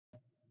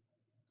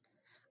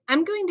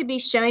I'm going to be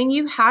showing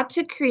you how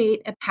to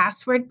create a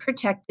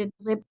password-protected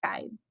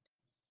LibGuide.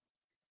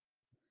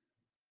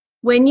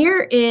 When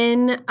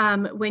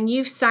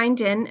you've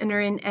signed in and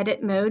are in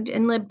edit mode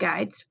in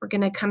LibGuides, we're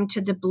going to come to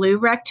the blue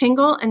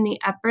rectangle in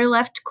the upper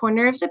left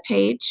corner of the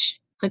page,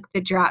 click the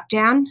drop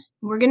down, and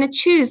we're going to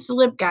choose the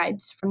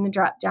LibGuides from the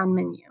drop down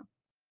menu.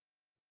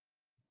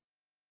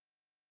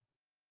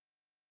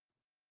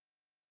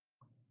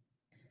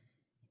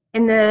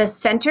 In the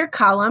center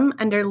column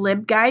under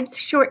LibGuides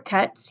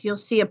shortcuts, you'll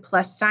see a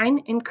plus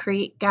sign and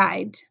create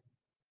guide.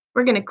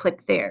 We're going to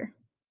click there.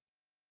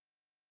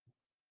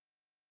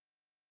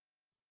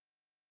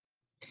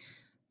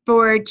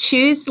 For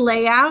choose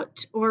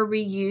layout or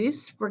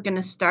reuse, we're going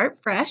to start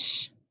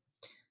fresh.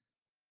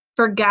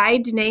 For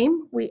guide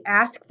name, we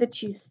ask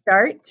that you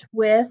start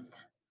with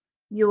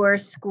your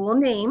school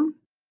name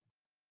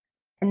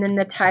and then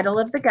the title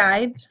of the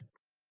guide.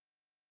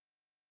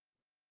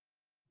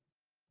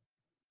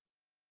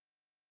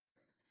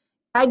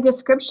 Guide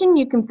description,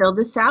 you can fill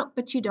this out,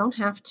 but you don't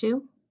have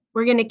to.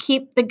 We're going to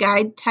keep the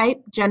guide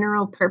type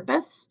general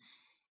purpose,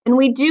 and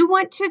we do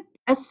want to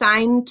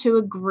assign to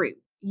a group.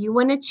 You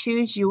want to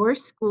choose your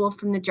school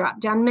from the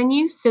drop-down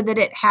menu so that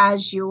it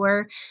has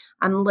your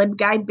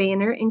LibGuide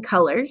banner in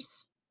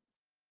colors.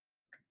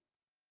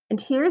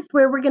 And here's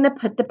where we're going to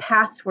put the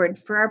password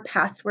for our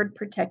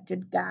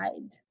password-protected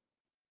guide.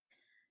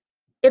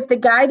 If the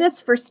guide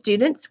is for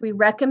students, we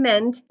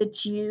recommend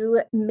that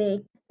you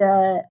make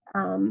the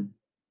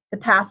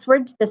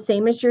password the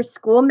same as your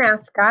school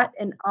mascot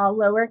in all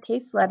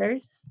lowercase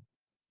letters.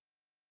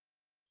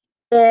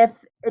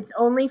 If it's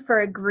only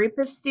for a group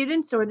of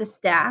students or the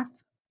staff,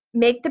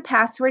 make the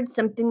password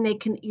something they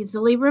can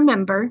easily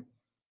remember.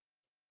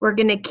 We're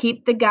going to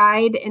keep the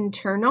guide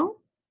internal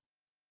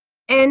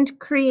and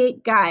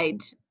create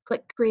guide.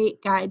 Click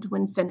create guide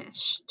when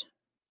finished.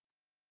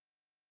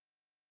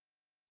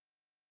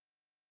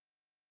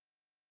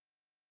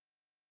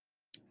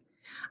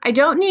 I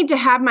don't need to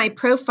have my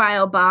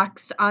profile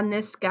box on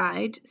this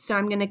guide, so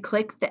I'm going to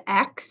click the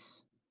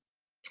X,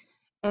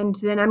 and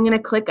then I'm going to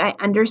click I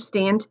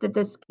understand that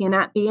this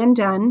cannot be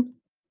undone.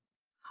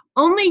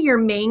 Only your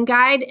main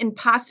guide and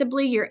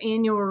possibly your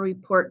annual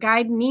report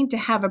guide need to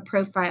have a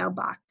profile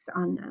box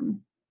on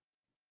them.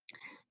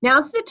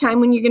 Now's the time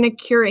when you're going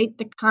to curate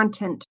the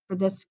content for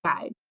this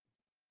guide.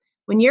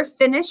 When you're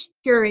finished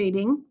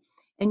curating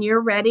and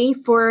you're ready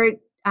for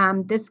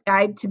this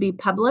guide to be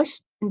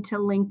published and to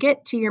link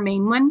it to your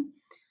main one,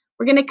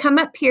 we're going to come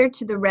up here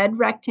to the red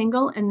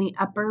rectangle in the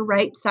upper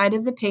right side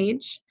of the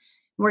page.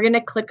 We're going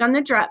to click on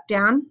the drop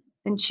down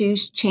and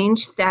choose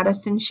Change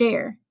Status and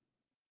Share.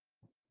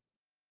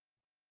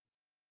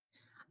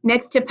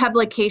 Next to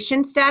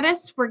Publication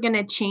Status, we're going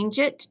to change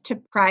it to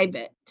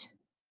Private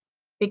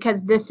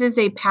because this is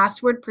a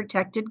password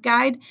protected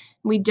guide.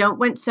 We don't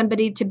want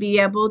somebody to be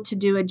able to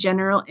do a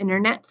general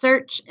internet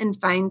search and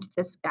find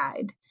this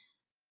guide.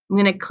 I'm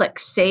going to click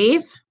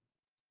Save.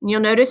 You'll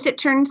notice it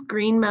turns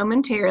green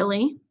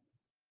momentarily.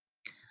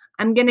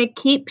 I'm going to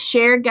keep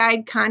Share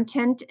Guide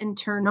Content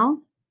internal,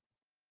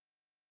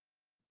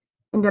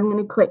 and I'm going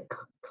to click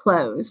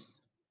Close.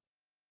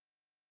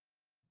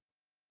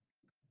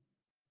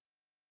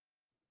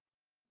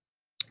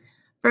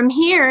 From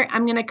here,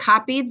 I'm going to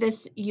copy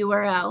this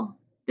URL.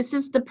 This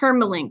is the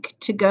permalink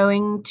to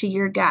going to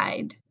your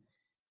guide.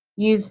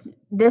 Use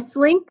this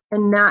link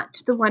and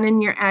not the one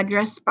in your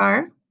address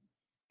bar.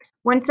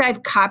 Once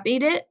I've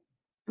copied it,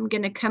 I'm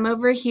going to come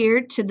over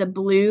here to the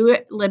blue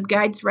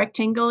LibGuides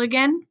rectangle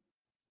again,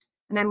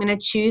 and I'm going to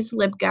choose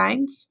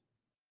LibGuides.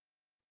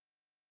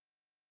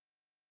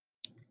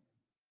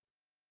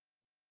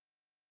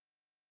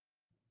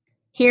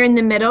 Here in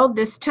the middle,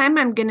 this time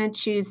I'm going to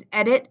choose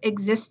Edit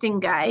Existing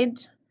Guide.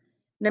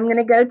 And I'm going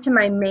to go to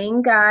my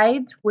main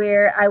guide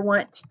where I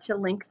want to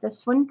link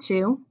this one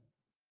to.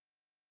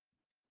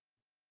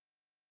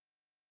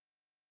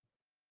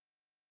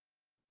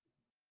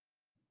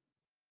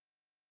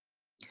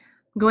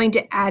 I'm going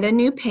to add a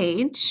new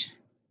page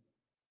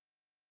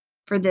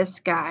for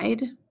this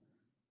guide.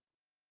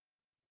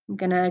 I'm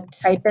going to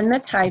type in the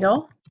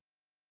title.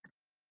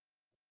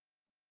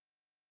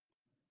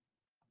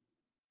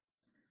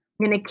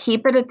 I'm going to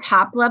keep it a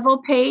top level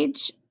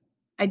page.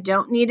 I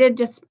don't need a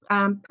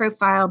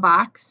profile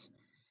box.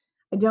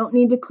 I don't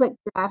need to click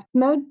draft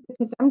mode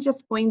because I'm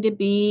just going to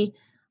be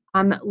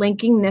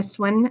linking this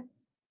one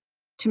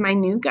to my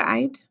new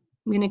guide.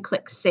 I'm going to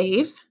click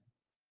Save.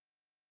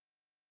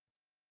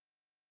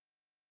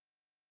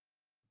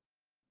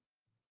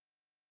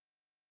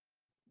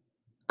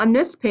 On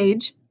this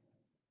page,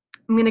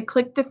 I'm going to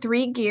click the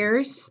three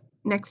gears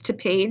next to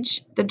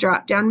page, the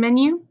drop-down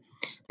menu.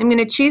 I'm going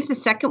to choose the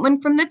second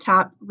one from the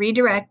top,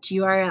 redirect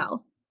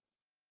URL.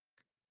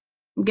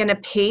 I'm going to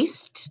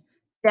paste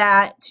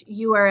that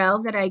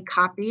URL that I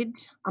copied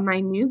on my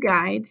new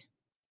guide.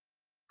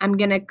 I'm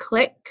going to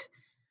click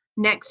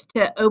next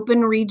to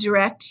open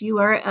redirect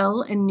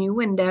URL in new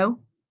window,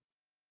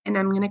 and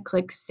I'm going to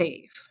click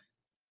Save.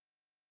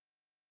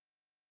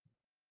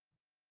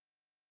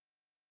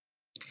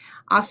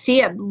 I'll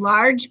see a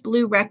large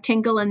blue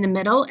rectangle in the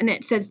middle, and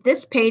it says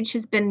this page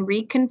has been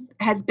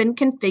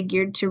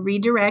configured to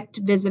redirect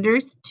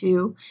visitors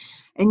to,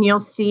 and you'll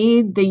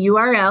see the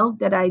URL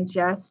that I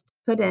just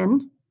put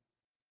in.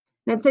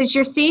 And it says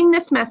you're seeing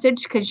this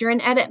message because you're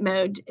in edit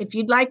mode. If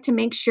you'd like to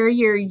make sure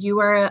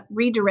your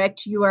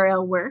redirect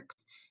URL works,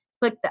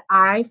 click the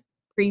I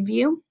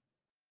preview.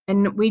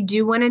 And we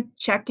do want to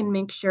check and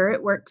make sure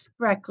it works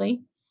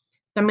correctly.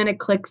 So I'm going to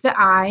click the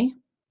I.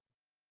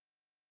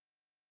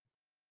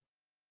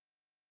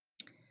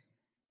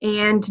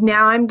 And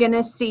now I'm going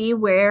to see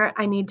where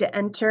I need to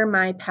enter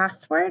my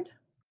password.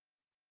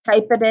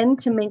 Type it in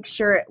to make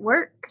sure it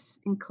works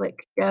and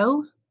click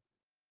go.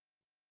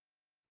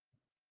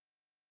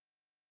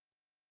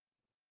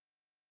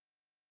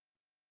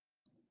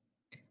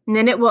 And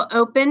then it will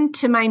open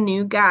to my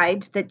new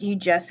guide that you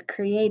just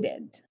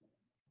created.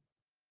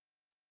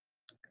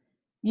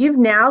 You've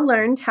now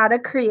learned how to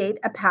create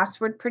a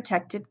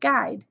password-protected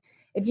guide.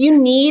 If you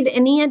need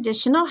any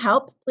additional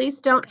help,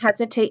 please don't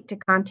hesitate to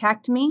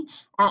contact me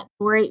at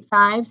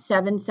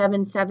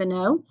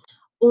 485-7770,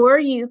 or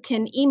you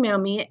can email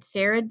me at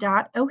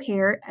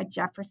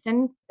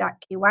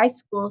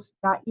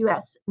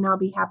sarah.o'hare@jefferson.kyschools.us, and I'll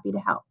be happy to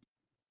help.